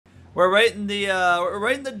we're right in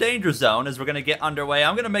the danger zone as we're gonna get underway.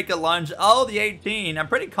 I'm gonna make a lunge. Oh, the 18. I'm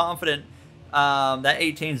pretty confident that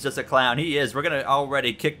 18 is just a clown. He is. We're gonna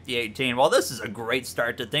already kick the 18. Well, this is a great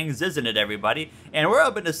start to things, isn't it, everybody? And we're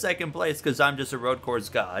up into second place because I'm just a road course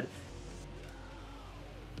god.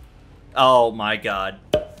 Oh my god.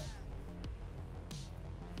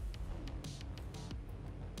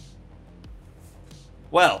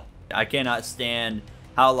 Well, I cannot stand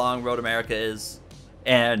how long Road America is.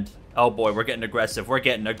 And, oh boy, we're getting aggressive. We're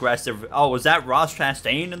getting aggressive. Oh, was that Ross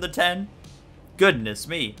Chastain in the 10? Goodness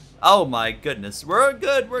me. Oh my goodness. We're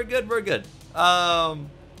good. We're good. We're good.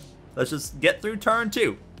 Let's just get through turn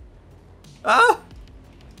 2. Ah!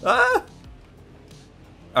 Ah!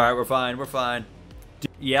 Alright, we're fine. We're fine.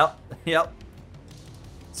 Yep. Yep.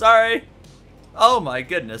 Sorry. Oh my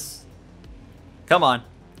goodness. Come on.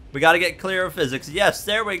 We got to get clear of physics. Yes,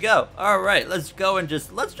 there we go. All right, let's go and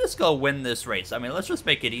let's just go win this race. I mean, let's just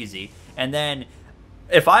make it easy. And then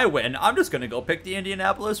if I win, I'm just going to go pick the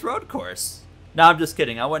Indianapolis road course. No, I'm just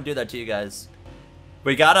kidding. I wouldn't do that to you guys.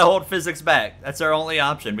 We got to hold physics back. That's our only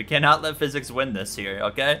option. We cannot let physics win this here,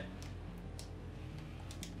 okay?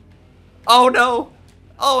 Oh, no.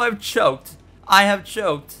 Oh, I've choked. I have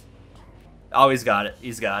choked. Oh, he's got it.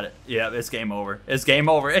 He's got it. Yeah, it's game over. It's game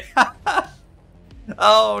over.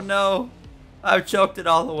 Oh no, I've choked it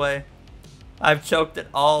all the way. I've choked it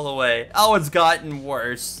all the way. Oh, it's gotten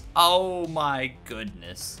worse. Oh my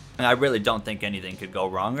goodness. And I really don't think anything could go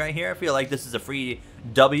wrong right here. I feel like this is a free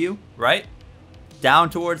W, right? Down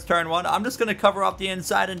towards turn 1. I'm just going to cover off the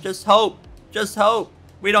inside and just hope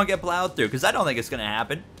we don't get plowed through, because I don't think it's going to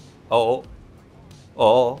happen. Oh.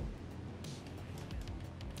 Oh.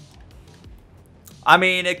 I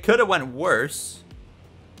mean, it could have went worse.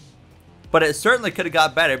 But it certainly could have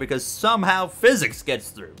got better because somehow physics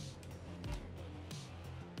gets through.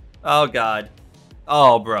 Oh, God.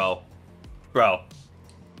 Oh, bro. Bro.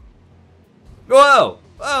 Whoa.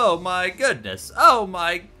 Oh, my goodness. Oh,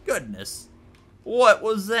 my goodness. What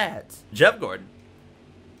was that? Jeff Gordon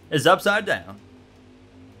is upside down.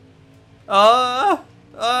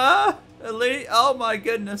 Elite. Oh, my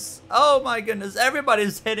goodness. Oh, my goodness.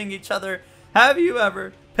 Everybody's hitting each other. Have you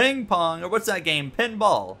ever ping pong, or what's that game?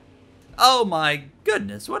 Pinball. Oh my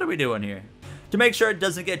goodness, what are we doing here? To make sure it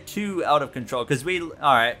doesn't get too out of control, because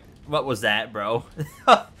alright, what was that, bro?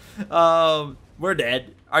 We're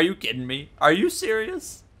dead. Are you kidding me? Are you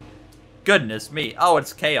serious? Goodness me. Oh,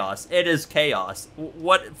 it's chaos. It is chaos.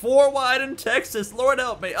 What? 4 wide in Texas. Lord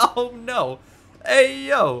help me. Oh no. Hey,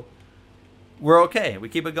 yo. We're okay. We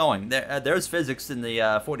keep it going. There's physics in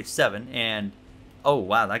the 47, and oh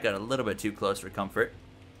wow, that got a little bit too close for comfort.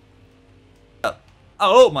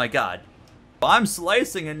 Oh my god. I'm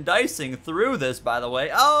slicing and dicing through this, by the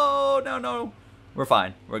way. Oh, no, no. We're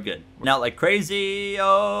fine. We're good. Not like crazy.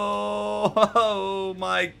 Oh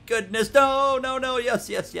my goodness. No, no, no. Yes,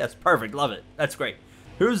 yes, yes. Perfect. Love it. That's great.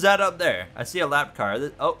 Who's that up there? I see a lap car.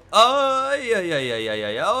 Oh, yeah, yeah, yeah, yeah, yeah,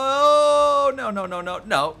 yeah. Oh, no, no, no, no,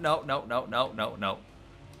 no, no, no, no, no, no, no.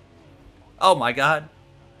 Oh my god.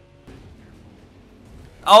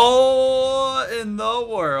 Oh, in the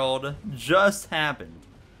world just happened?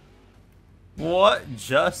 What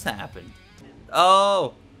just happened?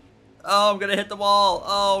 Oh, I'm gonna hit the wall.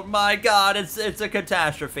 Oh my god, it's a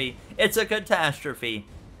catastrophe. It's a catastrophe.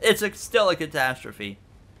 It's still a catastrophe.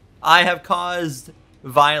 I have caused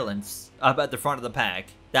violence up at the front of the pack.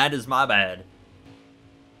 That is my bad.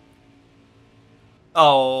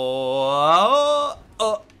 Oh,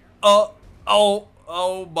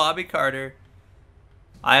 Bobby Carter.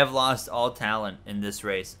 I have lost all talent in this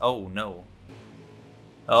race. Oh, no.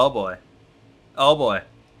 Oh, boy. Oh, boy.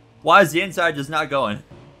 Why is the inside just not going?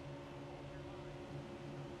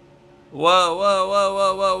 Whoa, whoa, whoa,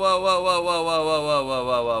 whoa, whoa, whoa, whoa, whoa, whoa, whoa, whoa, whoa, whoa,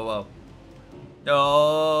 whoa, whoa, whoa.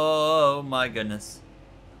 Oh, my goodness.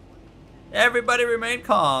 Everybody remain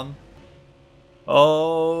calm.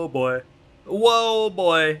 Oh, boy. Whoa,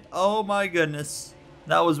 boy. Oh, my goodness.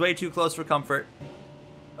 That was way too close for comfort.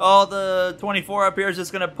 Oh, the 24 up here is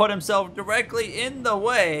just going to put himself directly in the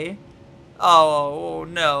way. Oh,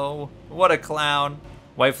 no. What a clown.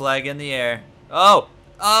 White flag in the air. Oh,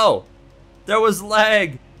 there was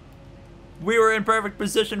leg. We were in perfect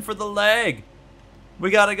position for the leg. We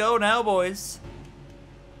got to go now, boys.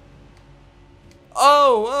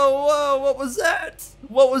 Oh, what was that?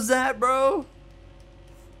 What was that, bro?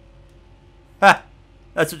 Ha,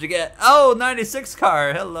 that's what you get. Oh, 96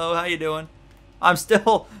 car. Hello, how you doing? I'm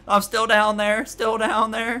still down there, still down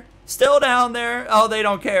there, still down there. Oh, they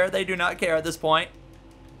don't care. They do not care at this point.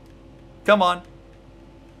 Come on.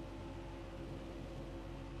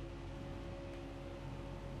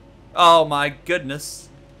 Oh my goodness.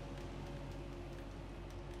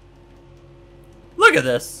 Look at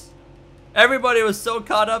this. Everybody was so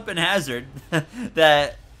caught up in hazard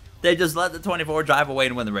that they just let the 24 drive away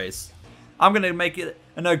and win the race. I'm going to make it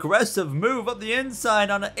an aggressive move up the inside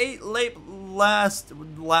on an 8-lap last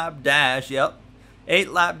lap dash. Yep.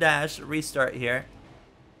 8-lap dash. Restart here.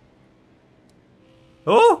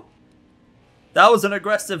 Oh! That was an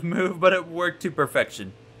aggressive move, but it worked to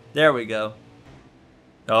perfection. There we go.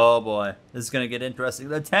 Oh boy. This is going to get interesting.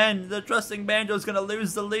 The 10. The Trusting Banjo is going to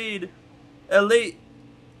lose the lead. Elite.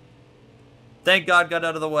 Thank God got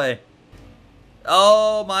out of the way.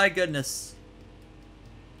 Oh my goodness.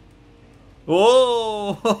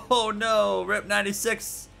 Whoa. Oh no. Rip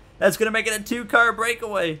 96. That's going to make it a 2-car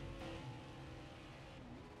breakaway.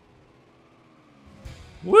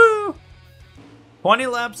 Woo. 20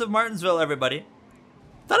 laps of Martinsville, everybody.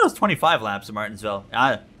 I thought it was 25 laps of Martinsville.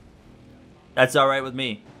 That's alright with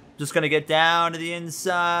me. Just going to get down to the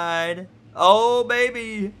inside. Oh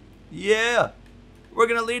baby. Yeah. We're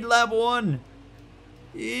going to lead lap 1.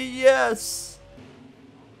 Yes.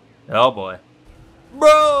 Oh boy.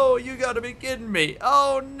 Bro, you gotta be kidding me.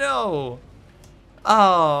 Oh no.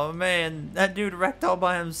 Oh man, that dude wrecked all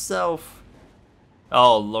by himself.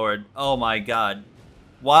 Oh lord. Oh my god.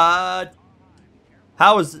 What?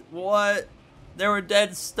 How is it? What? They were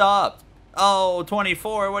dead stopped. Oh,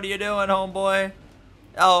 24, what are you doing, homeboy?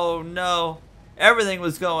 Oh no. Everything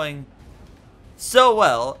was going so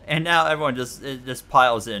well, and now everyone just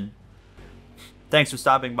piles in. Thanks for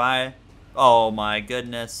stopping by. Oh my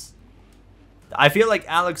goodness. I feel like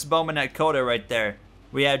Alex Bowman at Coda right there.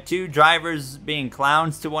 We had 2 drivers being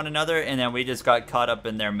clowns to one another, and then we just got caught up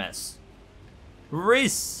in their mess.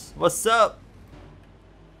 Reese, what's up?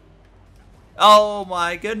 Oh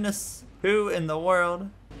my goodness. Who in the world?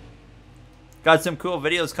 Got some cool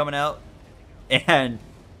videos coming out. And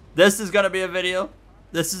this is going to be a video.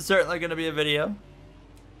 This is certainly going to be a video.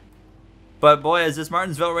 But boy, has this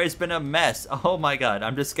Martinsville race been a mess. Oh my god,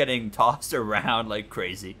 I'm just getting tossed around like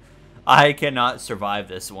crazy. I cannot survive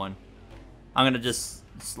this one. I'm going to just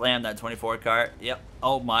slam that 24 car. Yep.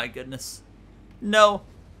 Oh my goodness. No.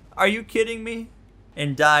 Are you kidding me?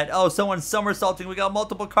 And died. Oh, someone's somersaulting. We got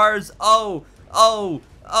multiple cars. Oh. Oh.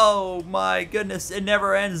 Oh my goodness. It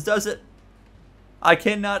never ends, does it? I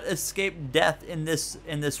cannot escape death in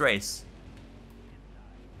this race.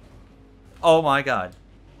 Oh my god.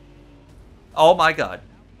 Oh my god.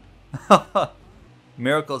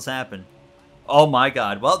 Miracles happen. Oh my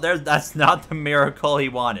god. Well, that's not the miracle he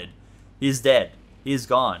wanted. He's dead. He's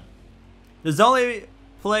gone. There's only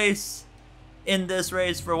place in this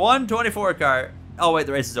race for one 24 car. Oh wait,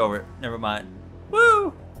 the race is over. Never mind.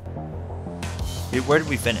 Woo! Where did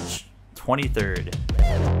we finish? 23rd.